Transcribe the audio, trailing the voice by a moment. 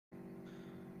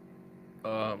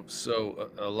So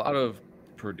a lot of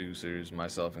producers,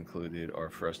 myself included, are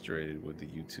frustrated with the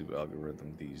YouTube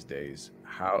algorithm these days.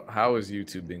 How has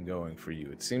YouTube been going for you?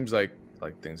 It seems like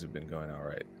things have been going all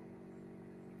right.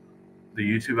 The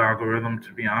YouTube algorithm,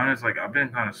 to be honest, like I've been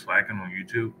kind of slacking on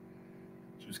YouTube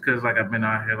just because like I've been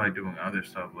out here like doing other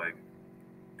stuff, like,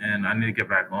 and I need to get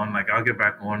back on. Like I'll get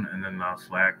back on and then I'll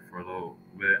slack for a little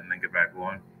bit and then get back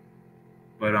on.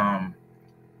 But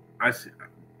I see,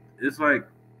 it's like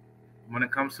when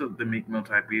it comes to the Meek Mill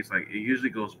type beats, like it usually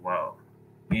goes well,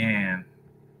 and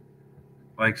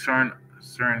like certain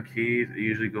keys, it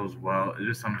usually goes well. It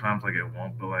just sometimes like it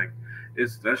won't, but like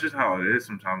it's that's just how it is.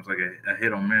 Sometimes like a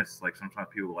hit or miss. Like sometimes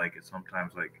people like it,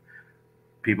 sometimes like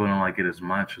people don't like it as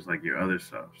much as like your other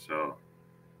stuff. So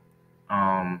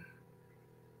um,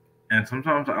 and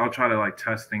sometimes I'll try to like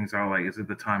test things out. Like, is it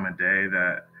the time of day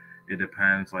that it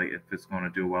depends, like if it's going to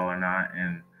do well or not?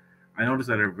 And I noticed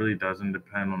that it really doesn't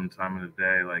depend on the time of the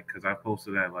day. Like, cause I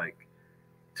posted at like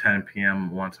 10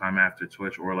 p.m. one time after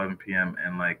Twitch or 11 p.m.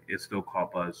 and like it still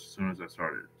caught buzz as soon as I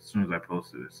started, as soon as I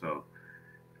posted it. So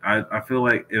I feel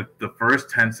like if the first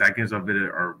 10 seconds of it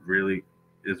are really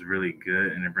is really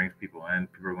good and it brings people in,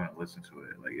 people are going to listen to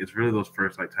it. Like it's really those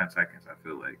first like 10 seconds. I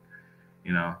feel like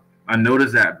you know I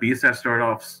noticed that beats that start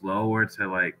off slower to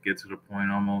like get to the point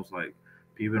almost like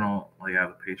people don't like have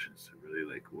the patience to really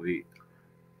like wait.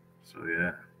 So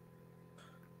yeah.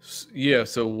 Yeah,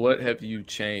 so what have you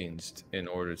changed in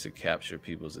order to capture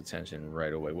people's attention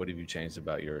right away? What have you changed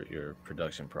about your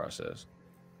production process?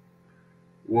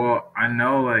 Well, I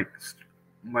know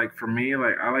like for me,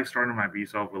 like I like starting my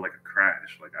beats off with like a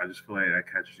crash. Like I just feel like that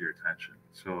catches your attention.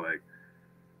 So like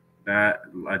that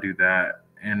I do that.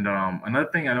 And another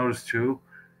thing I noticed too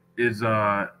is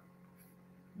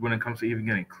when it comes to even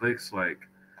getting clicks, like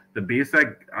the beats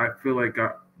that I feel like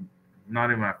got not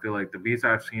even I feel like the beats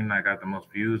I've seen that got the most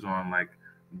views on like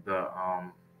the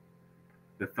um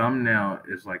the thumbnail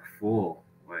is like full.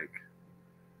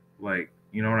 Like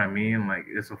you know what I mean? Like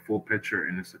it's a full picture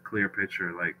and it's a clear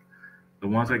picture. Like the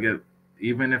ones I get,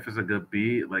 even if it's a good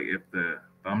beat, like if the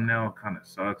thumbnail kind of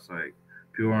sucks, like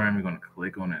people aren't even gonna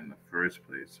click on it in the first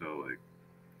place. So like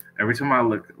every time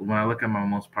when I look at my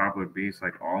most popular beats,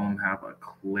 like all of them have a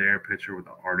clear picture with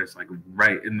the artist like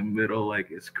right in the middle.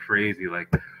 Like it's crazy,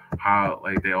 like how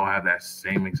like they all have that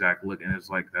same exact look, and it's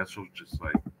like that's what just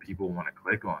like people want to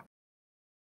click on.